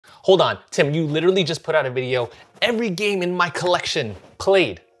Hold on, Tim, you literally just put out a video. Every game in my collection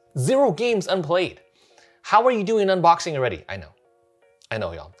played. 0 games unplayed. How are you doing an unboxing already? I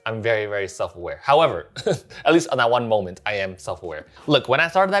know, y'all. I'm very, very self-aware. However, at least on that one moment, I am self-aware. Look, when I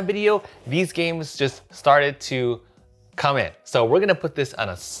started that video, these games just started to come in. So we're gonna put this on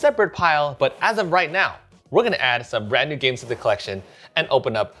a separate pile, but as of right now, we're gonna add some brand new games to the collection and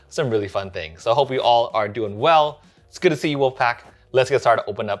open up some really fun things. So I hope you all are doing well. It's good to see you, Wolfpack. Let's get started to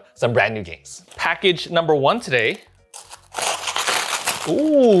open up some brand new games. Package number 1 today.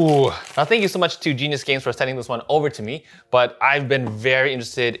 Ooh, now thank you so much to Genius Games for sending this one over to me, but I've been very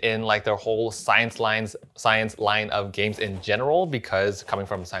interested in like their whole science line of games in general, because coming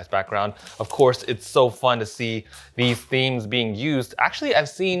from a science background, of course, it's so fun to see these themes being used. Actually, I've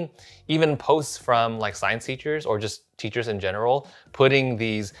seen even posts from like science teachers or just teachers in general, putting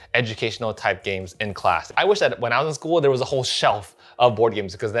these educational type games in class. I wish that when I was in school, there was a whole shelf of board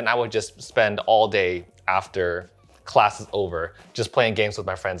games, because then I would just spend all day after class is over just playing games with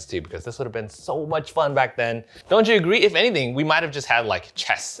my friends too, because this would have been so much fun back then. Don't you agree? If anything, we might have just had like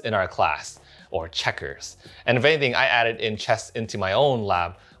chess in our class or checkers. And if anything, I added in chess into my own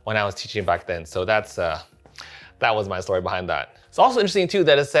lab when I was teaching back then. So that was my story behind that. It's also interesting too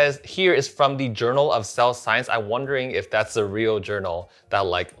that it says here is from the Journal of Cell Science. I'm wondering if that's a real journal that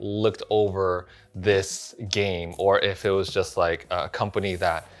like looked over this game, or if it was just like a company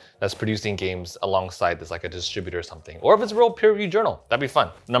that's producing games alongside this, like a distributor or something, or if it's a real peer-reviewed journal. That'd be fun.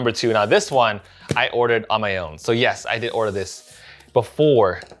 Number 2, now this one I ordered on my own. So yes, I did order this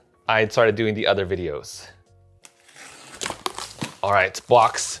before I started doing the other videos. All right,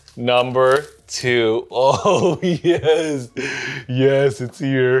 box number 2. Oh yes, yes, it's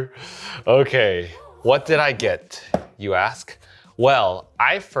here. Okay, what did I get, you ask? Well,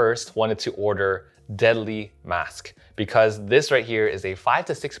 I first wanted to order Deadly Mask, because this right here is a 5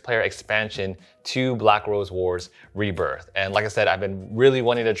 to 6 player expansion to Black Rose Wars Rebirth. And like I said, I've been really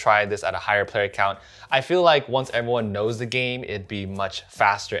wanting to try this at a higher player count. I feel like once everyone knows the game, it'd be much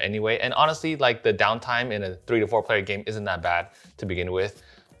faster anyway. And honestly, like the downtime in a 3 to 4 player game isn't that bad to begin with,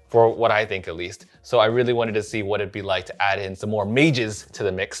 for what I think at least. So I really wanted to see what it'd be like to add in some more mages to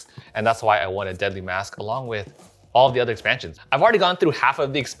the mix. And that's why I wanted Deadly Mask along with all of the other expansions. I've already gone through half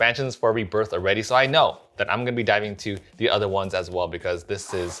of the expansions for Rebirth already, so I know that I'm gonna be diving into the other ones as well, because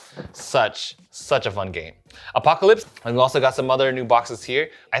this is such a fun game. Apocalypse, and we also got some other new boxes here.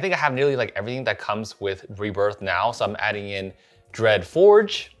 I think I have nearly like everything that comes with Rebirth now, so I'm adding in Dread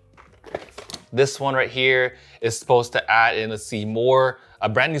Forge. This one right here is supposed to add in, let's see, a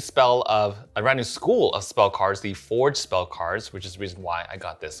brand new school of spell cards, the Forge spell cards, which is the reason why I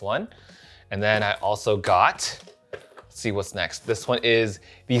got this one. And then I also got, let's see what's next. This one is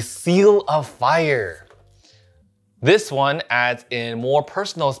the Seal of Fire. This one adds in more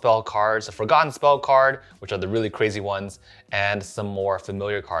personal spell cards, a Forgotten spell card, which are the really crazy ones, and some more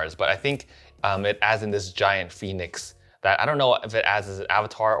familiar cards. But I think it adds in this giant phoenix that I don't know if it adds as an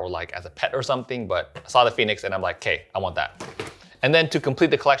avatar or like as a pet or something, but I saw the phoenix and I'm like, okay, I want that. And then to complete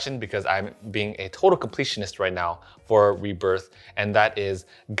the collection, because I'm being a total completionist right now for Rebirth, and that is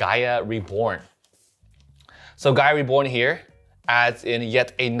Gaia Reborn. So Gaia Reborn here adds in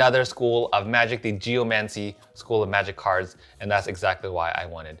yet another school of magic, the Geomancy school of magic cards, and that's exactly why I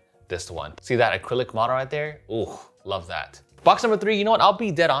wanted this one. See that acrylic model right there? Ooh, love that. Box number 3, you know what? I'll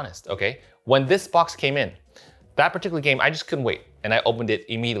be dead honest, okay? When this box came in, that particular game, I just couldn't wait, and I opened it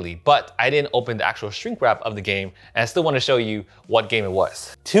immediately, but I didn't open the actual shrink wrap of the game, and I still want to show you what game it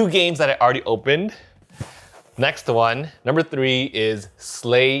was. 2 games that I already opened. Next one, number 3 is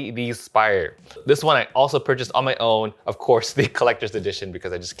Slay the Spire. This one I also purchased on my own, of course, the collector's edition,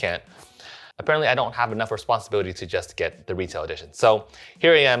 because I just can't. Apparently I don't have enough responsibility to just get the retail edition. So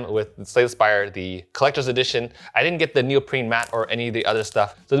here I am with Slay the Spire, the collector's edition. I didn't get the neoprene mat or any of the other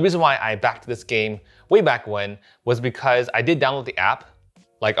stuff. So the reason why I backed this game way back when was because I did download the app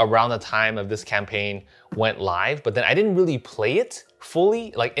like around the time of this campaign went live, but then I didn't really play it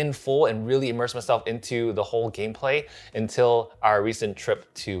fully, like in full, and really immerse myself into the whole gameplay until our recent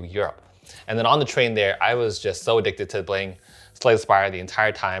trip to Europe. And then on the train there, I was just so addicted to playing Slay the Spire the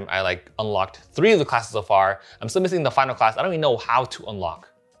entire time. I like unlocked 3 of the classes so far. I'm still missing the final class. I don't even know how to unlock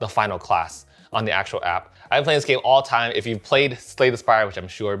the final class on the actual app. I've been playing this game all the time. If you've played Slay the Spire, which I'm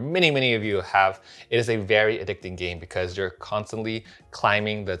sure many of you have, it is a very addicting game because you're constantly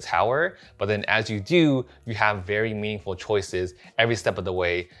climbing the tower. But then as you do, you have very meaningful choices every step of the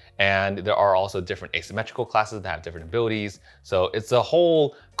way. And there are also different asymmetrical classes that have different abilities. So it's a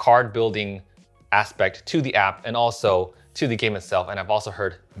whole card building aspect to the app, and also to the game itself, and I've also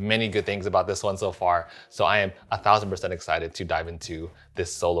heard many good things about this one so far, so I am 1000% excited to dive into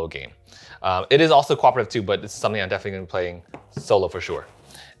this solo game. It is also cooperative too, but it's something I'm definitely going to be playing solo for sure.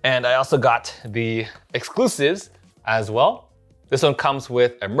 And I also got the exclusives as well. This one comes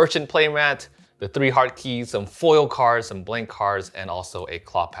with a merchant playmat, the 3 heart keys, some foil cards, some blank cards, and also a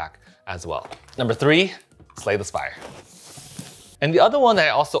claw pack as well. Number 3, Slay the Spire. And the other one that I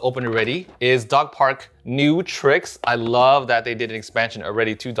also opened already is Dog Park New Tricks. I love that they did an expansion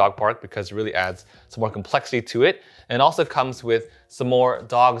already to Dog Park because it really adds some more complexity to it. And it also comes with some more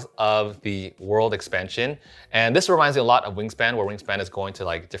Dogs of the World expansion. And this reminds me a lot of Wingspan, where Wingspan is going to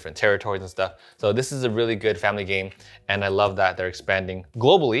like different territories and stuff. So this is a really good family game. And I love that they're expanding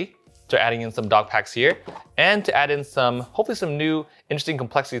globally. They're adding in some dog packs here and to add in some, hopefully some new interesting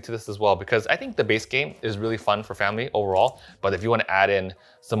complexity to this as well, because I think the base game is really fun for family overall. But if you want to add in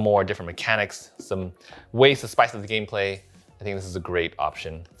some more different mechanics, some ways to spice up the gameplay, I think this is a great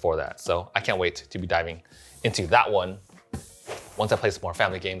option for that. So I can't wait to be diving into that one once I play some more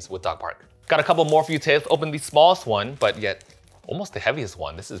family games with Dog Park. Got a couple more for you today. Let's open the smallest one, but yet almost the heaviest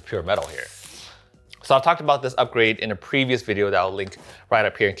one. This is pure metal here. So I've talked about this upgrade in a previous video that I'll link right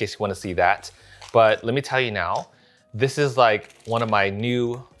up here in case you want to see that. But let me tell you now, this is like one of my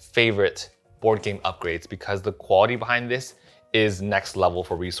new favorite board game upgrades because the quality behind this is next level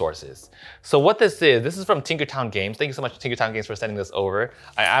for resources. So what this is from Tinkertown Games. Thank you so much Tinkertown Games for sending this over.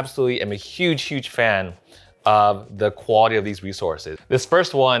 I absolutely am a huge fan of the quality of these resources. This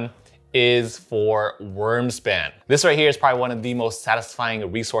first one is for Wormspan. This right here is probably one of the most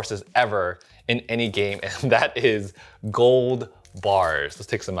satisfying resources ever in any game, and that is gold bars. Let's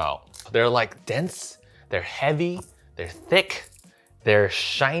take some out. They're like dense, they're heavy, they're thick, they're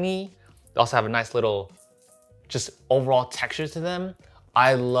shiny. They also have a nice little just overall texture to them.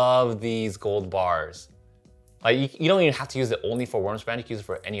 I love these gold bars. Like you don't even have to use it only for Wormspan, you can use it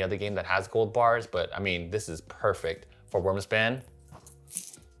for any other game that has gold bars, but I mean, this is perfect for Wormspan.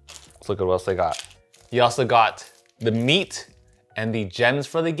 Let's look at what else they got. You also got the meat and the gems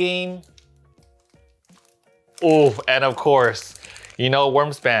for the game. Oh, and of course, you know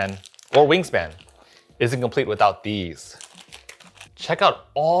Wormspan or Wingspan isn't complete without these. Check out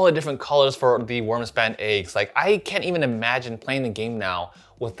all the different colors for the Wormspan eggs. Like I can't even imagine playing the game now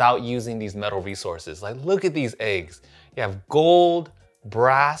without using these metal resources. Like look at these eggs. You have gold,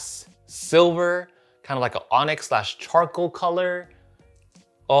 brass, silver, kind of like an onyx / charcoal color.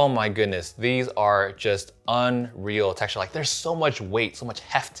 Oh my goodness, these are just unreal texture. Like there's so much weight, so much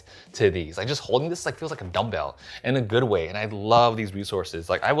heft to these. Like just holding this like feels like a dumbbell in a good way. And I love these resources.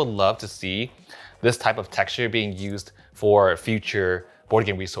 Like I would love to see this type of texture being used for future board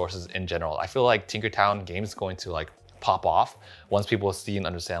game resources in general. I feel like Tinkertown Games is going to like pop off once people see and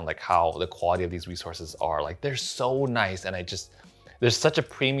understand like how the quality of these resources are. Like they're so nice, and there's such a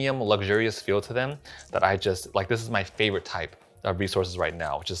premium, luxurious feel to them that I just, like this is my favorite type of resources right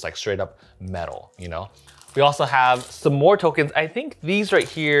now, which is like straight up metal, you know? We also have some more tokens. I think these right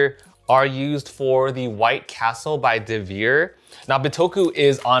here are used for the White Castle by Devere. Now, Bitoku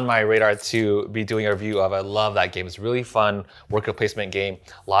is on my radar to be doing a review of. I love that game. It's really fun worker placement game.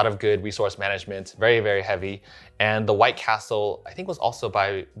 A lot of good resource management, very heavy. And the White Castle, I think was also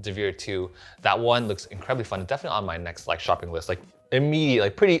by Devere too. That one looks incredibly fun. It's definitely on my next like shopping list, like immediately,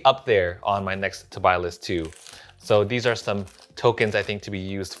 like pretty up there on my next to buy list too. So these are some tokens I think to be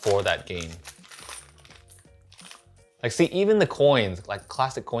used for that game. Like see, even the coins, like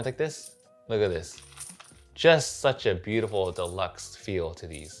classic coins like this, look at this. Just such a beautiful deluxe feel to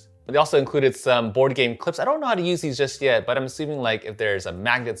these. But they also included some board game clips. I don't know how to use these just yet, but I'm assuming like if there's a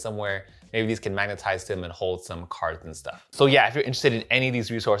magnet somewhere, maybe these can magnetize to them and hold some cards and stuff. So yeah, if you're interested in any of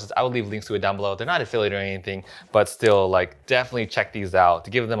these resources, I will leave links to it down below. They're not affiliated or anything, but still like definitely check these out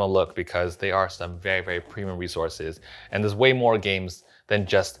to give them a look because they are some very premium resources. And there's way more games than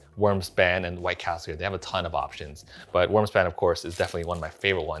just Wormspan and White Castle here. They have a ton of options, but Wormspan of course is definitely one of my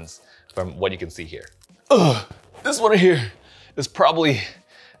favorite ones from what you can see here. This one right here is probably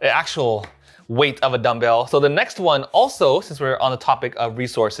the actual weight of a dumbbell. So the next one also, since we're on the topic of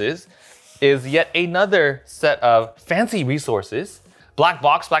resources, is yet another set of fancy resources. Black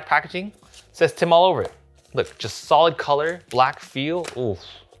box, black packaging, says Tim all over it. Look, just solid color, black feel. Ooh.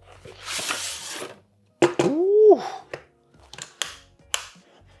 Ooh.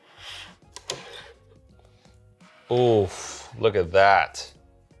 Ooh, look at that.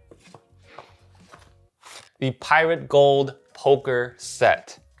 The Pirate Gold Poker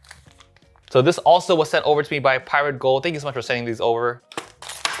Set. So this also was sent over to me by Pirate Gold. Thank you so much for sending these over.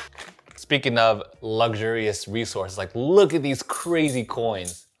 Speaking of luxurious resources, like look at these crazy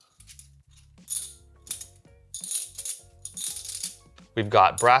coins. We've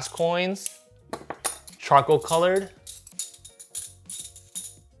got brass coins, charcoal colored.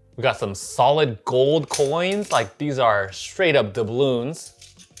 We got some solid gold coins, like these are straight up doubloons.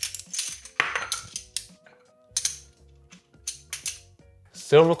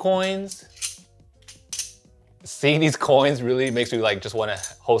 Silver coins. Seeing these coins really makes me like just want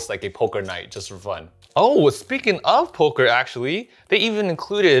to host like a poker night just for fun. Oh, speaking of poker actually, they even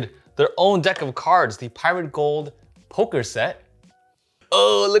included their own deck of cards, the Pirate Gold poker set.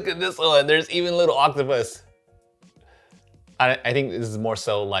 Oh, look at this one. There's even little octopus. I think this is more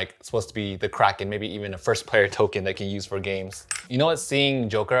so like supposed to be the Kraken, maybe even a first player token that you can use for games. You know what, seeing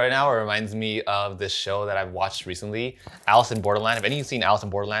Joker right now reminds me of this show that I've watched recently, Alice in Borderland. Have any of you seen Alice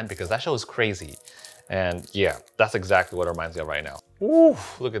in Borderland? Because that show is crazy. And yeah, that's exactly what it reminds me of right now. Ooh,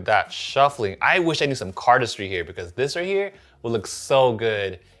 look at that, shuffling. I wish I knew some cardistry here because this right here would look so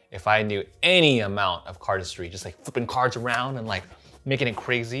good if I knew any amount of cardistry, just like flipping cards around and like making it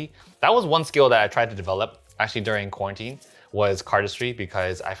crazy. That was one skill that I tried to develop actually during quarantine, was cardistry,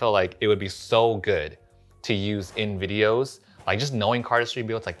 because I feel like it would be so good to use in videos. Like just knowing cardistry,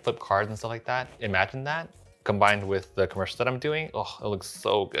 be able to like flip cards and stuff like that. Imagine that combined with the commercials that I'm doing. Oh, it looks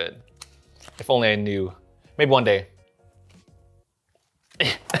so good. If only I knew. Maybe one day.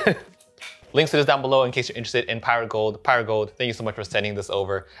 Links to this down below in case you're interested in Pirate Gold. Pirate Gold, thank you so much for sending this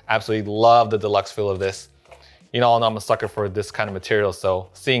over. Absolutely love the deluxe feel of this. You know, I know I'm a sucker for this kind of material, so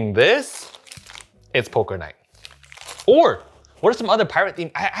seeing this, it's poker night. Or, what are some other pirate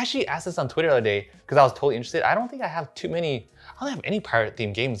themed? I actually asked this on Twitter the other day because I was totally interested. I don't think I have too many, I don't have any pirate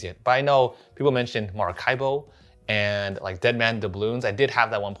themed games yet, but I know people mentioned Maracaibo and like Dead Man Doubloons. I did have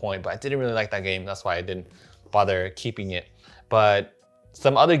that one point, but I didn't really like that game. That's why I didn't bother keeping it. But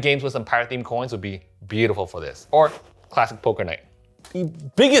some other games with some pirate themed coins would be beautiful for this. Or classic poker night. The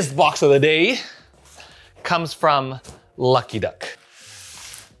biggest box of the day comes from Lucky Duck.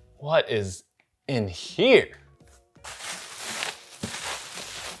 What is in here?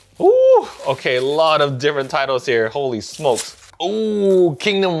 Ooh, okay, a lot of different titles here. Holy smokes. Ooh,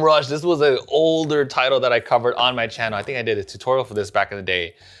 Kingdom Rush. This was an older title that I covered on my channel. I think I did a tutorial for this back in the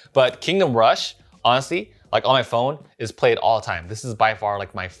day. But Kingdom Rush, honestly, like on my phone, is played all the time. This is by far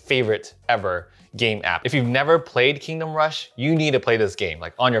like my favorite ever game app. If you've never played Kingdom Rush, you need to play this game,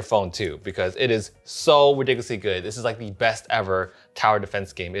 like on your phone too, because it is so ridiculously good. This is like the best ever tower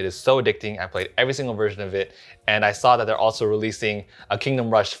defense game. It is so addicting. I played every single version of it, and I saw that they're also releasing a Kingdom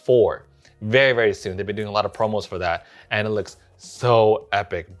Rush 4 very, very soon. They've been doing a lot of promos for that, and it looks so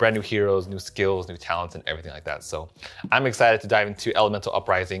epic. Brand new heroes, new skills, new talents, and everything like that. So I'm excited to dive into Elemental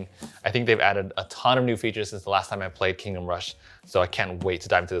Uprising. I think they've added a ton of new features since the last time I played Kingdom Rush, so I can't wait to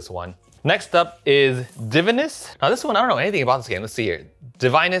dive into this one. Next up is Divinus. Now this one, I don't know anything about this game. Let's see here.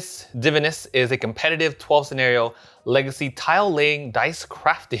 Divinus is a competitive 12 scenario legacy tile laying dice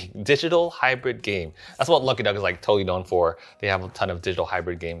crafting digital hybrid game. That's what Lucky Duck is like totally known for. They have a ton of digital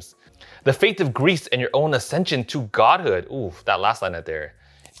hybrid games. The fate of Greece and your own ascension to godhood. Ooh, that last line right there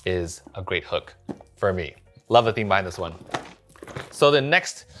is a great hook for me. Love the theme behind this one. So the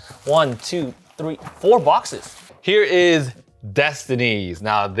next 1, 2, 3, 4 boxes. Here is Destinies.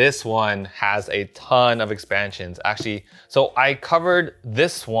 Now this one has a ton of expansions. Actually, so I covered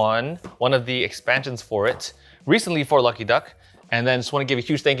this one of the expansions for it, recently for Lucky Duck. And then just want to give a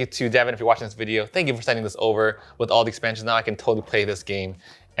huge thank you to Devin if you're watching this video. Thank you for sending this over with all the expansions. Now I can totally play this game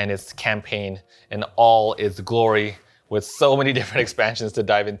and its campaign in all its glory with so many different expansions to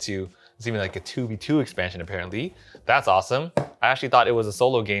dive into. It's even like a 2v2 expansion apparently. That's awesome. I actually thought it was a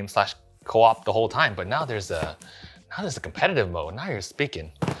solo game slash co-op the whole time, but now there's a competitive mode. Now you're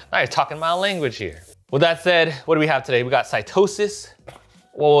speaking. Now you're talking my language here. With that said, what do we have today? We got Cytosis.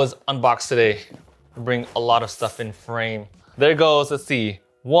 What was unboxed today? We bring a lot of stuff in frame. There goes, let's see,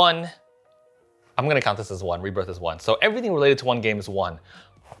 1. I'm gonna count this as 1, Rebirth is 1. So everything related to one game is 1.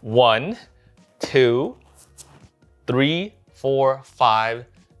 1, 2, 3, 4, 5,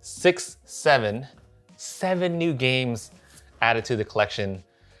 6, 7. 7 new games added to the collection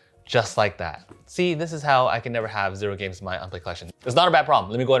just like that. See, this is how I can never have 0 games in my unplayed collection. It's not a bad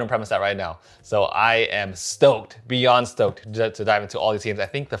problem. Let me go ahead and premise that right now. So I am stoked, beyond stoked to dive into all these games. I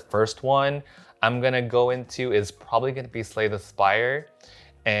think the first one I'm gonna go into is probably gonna be Slay the Spire,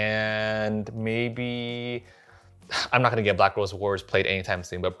 and maybe, I'm not gonna get Black Rose Wars played anytime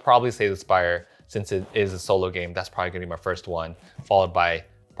soon, but probably Slay the Spire, since it is a solo game. That's probably gonna be my first one, followed by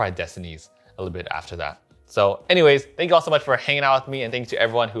probably Destinies a little bit after that. So anyways, thank you all so much for hanging out with me, and thank you to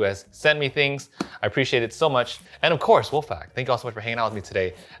everyone who has sent me things. I appreciate it so much. And of course, Wolfpack, thank you all so much for hanging out with me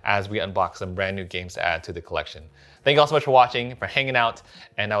today as we unbox some brand new games to add to the collection. Thank you all so much for watching, for hanging out,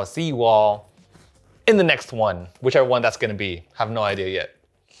 and I will see you all in the next one, whichever one that's gonna be. Have no idea yet.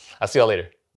 I'll see y'all later.